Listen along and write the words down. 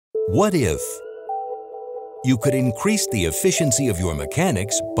What if you could increase the efficiency of your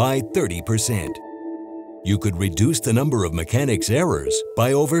mechanics by 30%? You could reduce the number of mechanics errors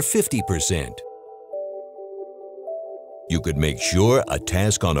by over 50%. You could make sure a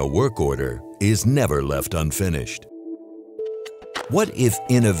task on a work order is never left unfinished. What if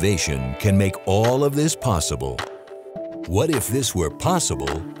innovation can make all of this possible? What if this were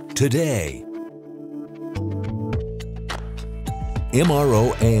possible today?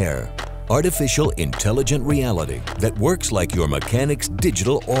 MROair, artificial intelligent reality that works like your mechanic's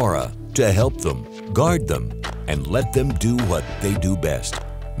digital aura to help them, guard them, and let them do what they do best: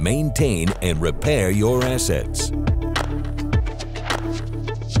 maintain and repair your assets.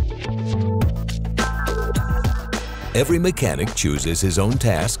 Every mechanic chooses his own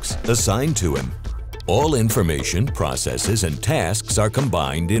tasks assigned to him. All information, processes, and tasks are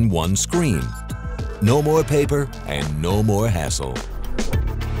combined in one screen. No more paper and no more hassle.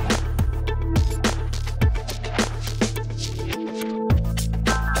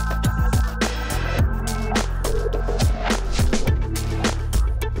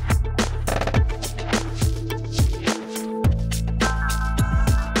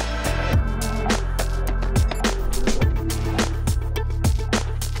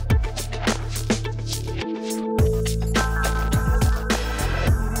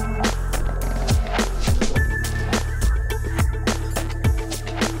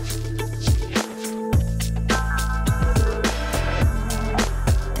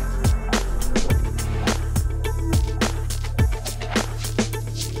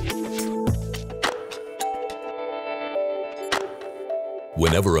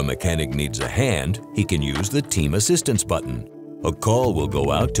 Whenever a mechanic needs a hand, he can use the Team Assistance button. A call will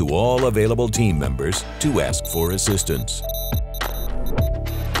go out to all available team members to ask for assistance.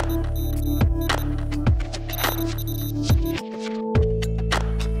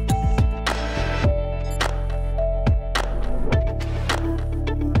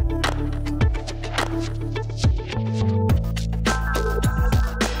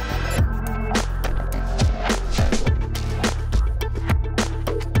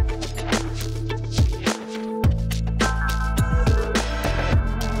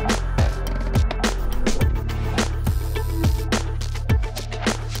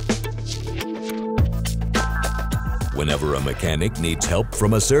 Whenever a mechanic needs help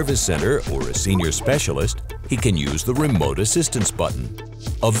from a service center or a senior specialist, he can use the Remote Assistance button.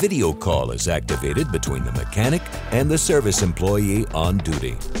 A video call is activated between the mechanic and the service employee on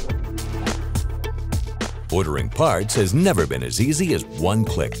duty. Ordering parts has never been as easy as one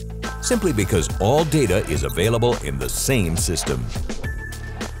click, simply because all data is available in the same system.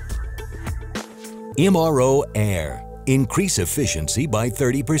 MROair. Increase efficiency by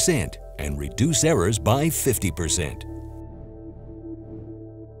 30% and reduce errors by 50%.